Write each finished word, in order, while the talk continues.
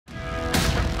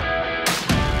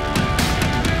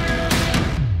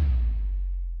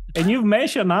And you've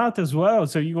mentioned art as well.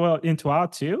 So you were into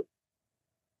art too?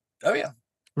 Oh yeah. Yep.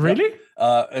 Really?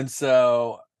 And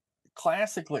so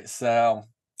classically, so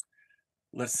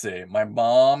let's see. My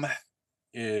mom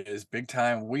is big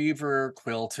time weaver,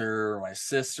 quilter. My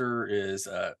sister is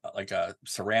like a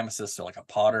ceramicist, so like a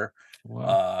potter.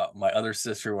 Wow. My other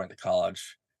sister went to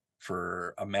college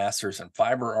for a master's in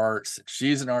fiber arts.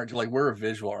 She's an art, like we're a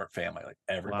visual art family, like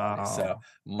everybody. So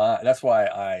Wow. that's why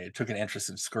I took an interest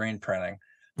in screen printing,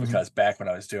 Mhm. because back when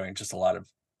I was doing just a lot of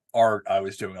art, I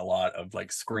was doing a lot of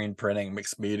like screen printing,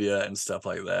 mixed media and stuff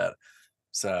like that.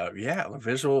 So yeah, I'm a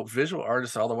visual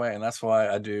artist all the way, and that's why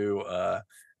I do a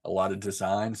lot of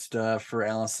design stuff for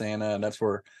Alesana, and that's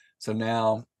where. So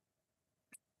now,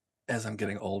 as I'm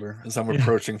getting older, as I'm Yeah.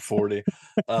 approaching 40,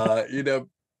 you know,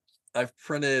 I've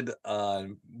printed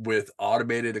with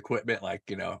automated equipment, like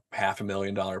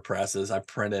 $500,000 presses. I've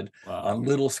printed on Wow.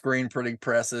 little screen printing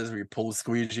presses where you pull the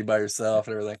squeegee by yourself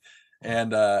and everything,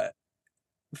 and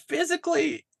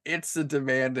physically, it's a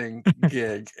demanding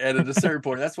gig, and at a certain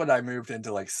point, that's when I moved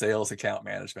into, like, sales account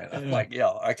management. I'm Yeah. like,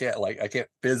 "Yo, I can't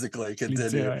physically Actually do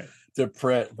continue it. to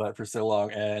print, but for so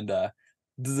long," and,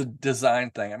 the design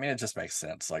thing, I mean, it just makes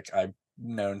sense, like, I've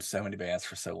known so many bands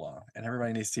for so long, and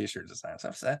everybody needs t-shirt designs.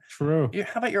 I'm saying, True. "Yeah,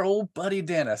 how about your old buddy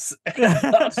Dennis?" And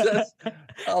I'll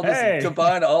just Hey.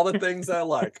 combine all the things I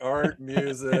like, art,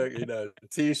 music,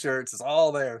 t-shirts, it's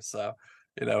all there, so,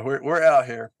 we're out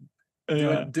here.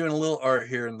 Yeah. Doing a little art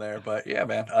here and there, but yeah,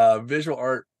 man, visual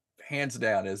art, hands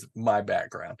down, is my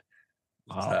background.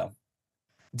 Wow. So,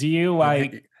 Do you you ha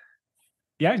like?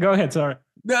 Yeah, go ahead. Sorry.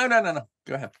 no, no, no, no,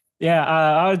 go ahead. Yeah,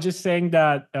 I was just saying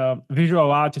that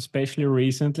visual art, especially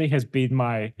recently, has been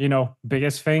my,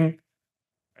 biggest thing.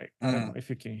 I don't know Mhm. if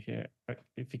you can hear,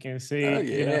 if you can Oh, see,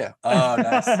 yeah. Oh,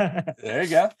 nice. There you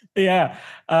go. Yeah.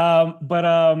 But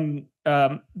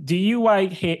do you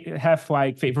like have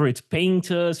like favorite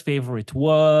painters, favorite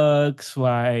works,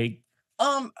 like?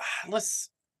 Um,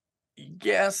 let's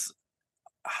yes,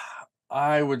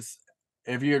 I would s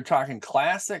if you're talking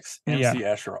classics, Yeah. MC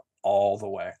Escher all the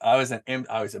way. I was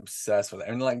obsessed with it,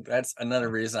 and, like, that's another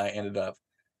reason I ended up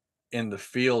in the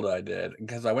field I did,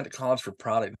 because I went to college for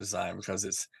product design because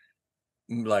it's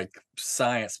like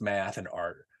science, math, and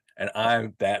art.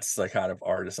 And that's the kind of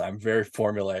artist. I'm very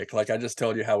formulaic. Like I just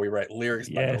told you how we write lyrics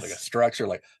by building a Yes. structure.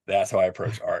 Like that's how I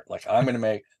approach art. Like I'm going to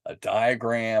make a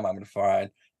diagram. I'm going to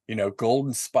find,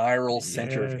 golden spiral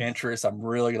center of Yes. interest. I'm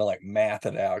really going to like math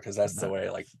it out because that's the way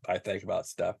like Nice. I think about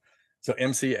stuff. So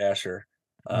MC Escher,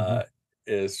 Mhm. uh,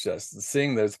 is just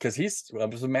seeing those because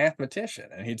was a mathematician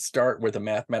and he'd start with a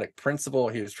mathematic principle.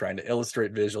 He was trying to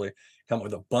illustrate visually, come up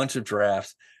with a bunch of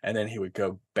drafts, and then he would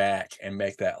go back and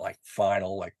make that like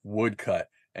final like woodcut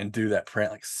and do that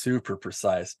print like super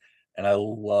precise, and I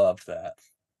love that.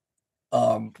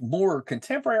 More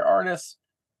contemporary artists,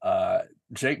 uh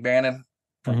Jake Bannon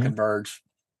from Mhm. Converge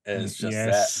is just that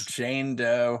Yes. Jane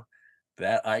Doe,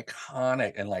 that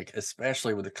iconic, and like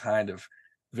especially with the kind of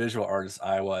visual artist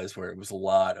I was, where it was a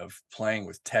lot of playing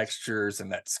with textures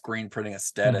and that screen printing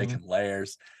aesthetic Mhm. and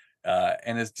layers.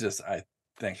 And it's just I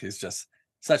think he's just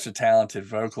such a talented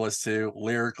vocalist too.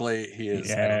 Lyrically, he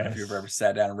is, I don't know if you've ever Yes.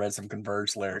 sat down and read some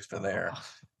Converge lyrics, but they're Oh,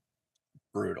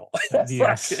 brutal. It's like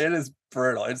yes. it is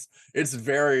brutal. It's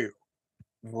very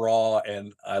raw,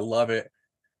 and I love it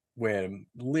when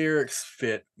lyrics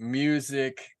fit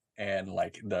music, and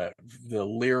like the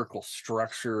lyrical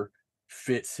structure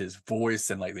fits his voice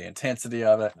and like the intensity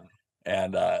of it.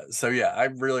 And so yeah, I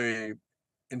really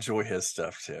enjoy his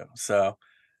stuff too. So,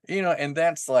 and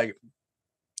that's like,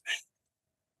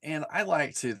 and I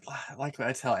like to, like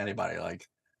I tell anybody, like,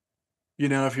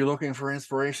 if you're looking for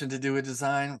inspiration to do a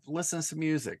design, listen to some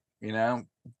music, Mhm.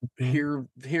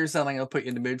 here's something that'll put you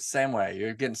in the mood. Same way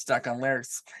you're getting stuck on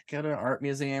lyrics, go to an art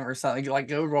museum or something, like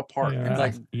go to a park and Yeah.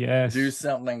 like do Yes.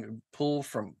 something, pull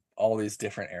from all these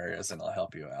different areas and it'll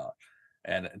help you out.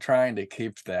 And trying to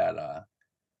keep that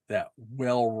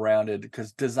well-rounded,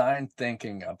 because design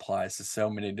thinking applies to so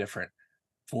many different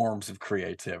forms of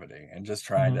creativity, and just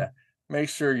trying Mhm. to make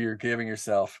sure you're giving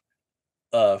yourself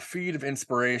a feed of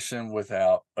inspiration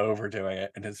without overdoing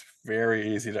it. And it's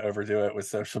very easy to overdo it with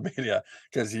social media,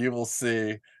 because you will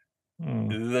see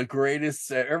Mm. the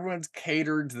greatest. Everyone's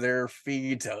catered their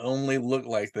feed to only look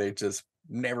like they just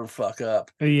never fuck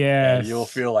up, and you'll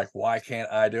Yes. feel like, why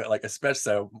can't I do it? Like, especially,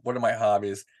 so one of my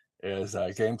hobbies is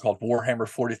a game called Warhammer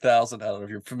 40,000. I don't know if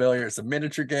you're familiar. It's a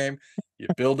miniature game. You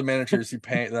build the miniatures, you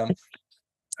paint them.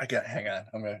 I got, hang on,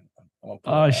 I'm gonna pull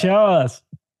Oh, it up. show us.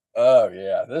 Oh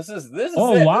yeah, this is Oh, it. This is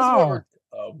what we're wow.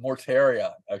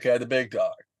 Mortarion. Okay, the big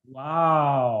dog.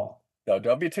 Wow. No,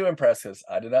 don't be too impressed because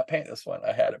I did not paint this one.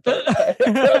 I had it pro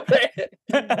painted.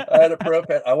 I had it pro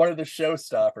painted. I wanted the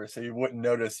showstopper so you wouldn't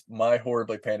notice my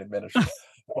horribly painted miniature.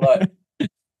 But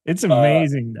It's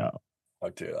amazing though. oh,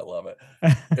 dude, I love it.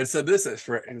 And so this is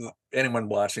for anyone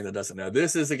watching that doesn't know.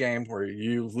 This is a game where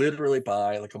you literally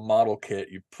buy like a model kit.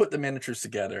 You put the miniatures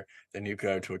together, then you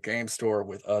go to a game store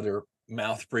with other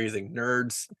mouth-breathing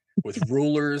nerds with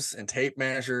rulers and tape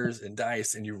measures and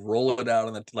dice, and you roll it out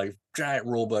on the like giant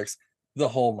rule books, the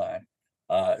whole nine.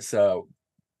 So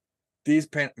these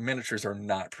miniatures are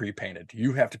not pre-painted.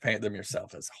 You have to paint them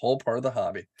yourself. That's a whole part of the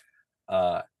hobby.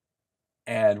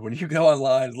 And when you go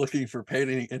online looking for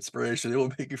painting inspiration, it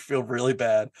will make you feel really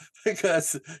bad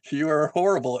because you are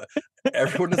horrible.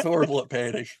 Everyone is horrible at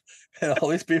painting, and all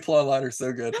these people online are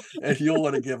so good, and you'll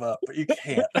want to give up, but you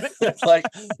can't. It's like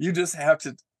you just have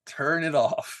to turn it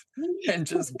off and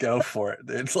just go for it.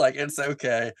 It's like it's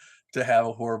okay to have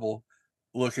a horrible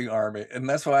looking army, and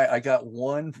that's why I got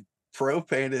one pro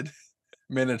painted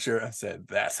miniature. I said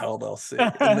that's all they'll see,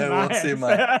 and they won't see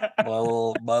my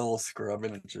little scrub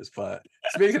miniatures. But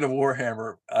speaking of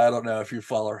Warhammer, I don't know if you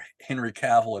follow Henry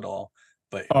Cavill at all,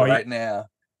 but now,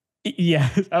 yeah,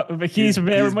 but he's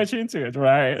very much into it,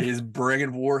 right? He's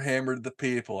bringing Warhammer to the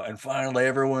people, and finally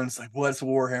everyone's like, "What's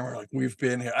Warhammer?" Like, we've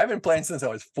been here. I've been playing since I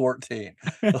was 14.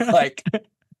 Like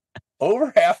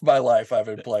over half my life, I've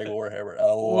been playing Warhammer. I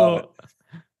love it.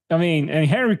 I mean, and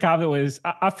Henry Cavill is,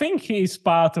 I think he's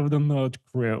part of the nerd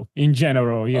crew in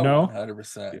general, you know?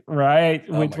 100%. Right?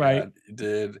 Oh which, my God,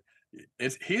 dude.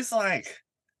 He's like,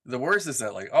 the worst is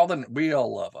that like we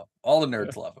all love him. All the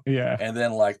nerds love him. Yeah. And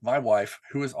then like my wife,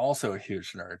 who is also a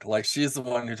huge nerd, like she's the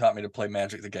one who taught me to play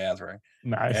Magic the Gathering.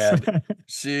 Nice. And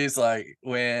she's like,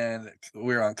 when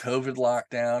we were on COVID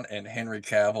lockdown and Henry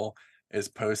Cavill is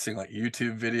posting like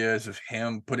YouTube videos of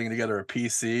him putting together a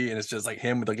PC, and it's just like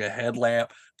him with like a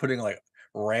headlamp putting like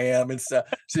RAM and stuff.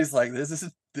 She's like, this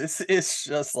is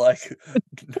just like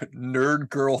nerd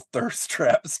girl thirst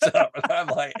trap stuff. And I'm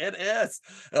like, it is,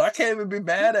 and I can't even be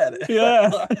mad at it.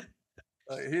 Yeah.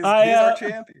 he's our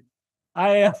champion.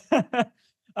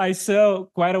 I saw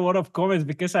quite a lot of comments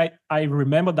because I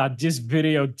remember that this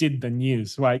video did the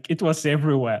news. Like it was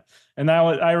everywhere. And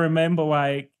I remember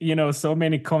like, you know, so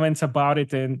many comments about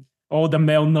it and all the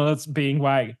male nerds being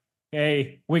like,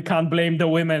 hey, we can't blame the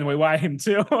women. We want him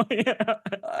too.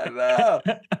 I know.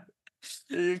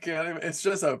 You can't even,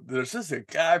 there's just a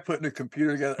guy putting a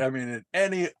computer together. I mean,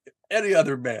 any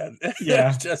other man,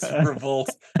 yeah, just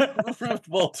revolts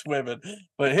women.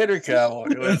 But Henry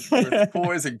Cavill with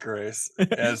poise and grace,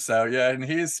 and so yeah, and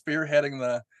he's spearheading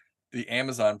the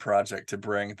Amazon project to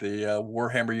bring the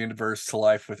Warhammer universe to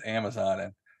life with Amazon,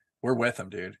 and we're with him,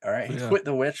 dude. All right, he quit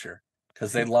The Witcher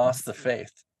because they lost the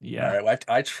faith. Yeah, all right,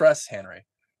 I trust Henry.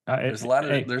 There's a lot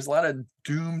of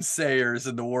doomsayers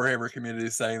in the Warhammer community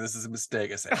saying this is a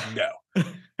mistake. I said no,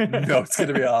 it's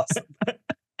gonna be awesome.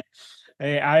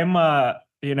 Hey, I'm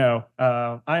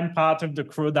I'm part of the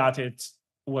crew that it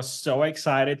was so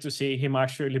excited to see him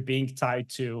actually being tied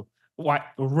to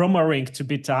rumoring to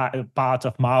be part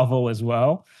of Marvel as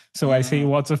well. So I see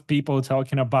lots of people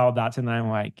talking about that, and I'm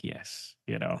like, yes,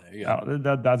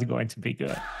 that's going to be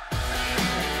good.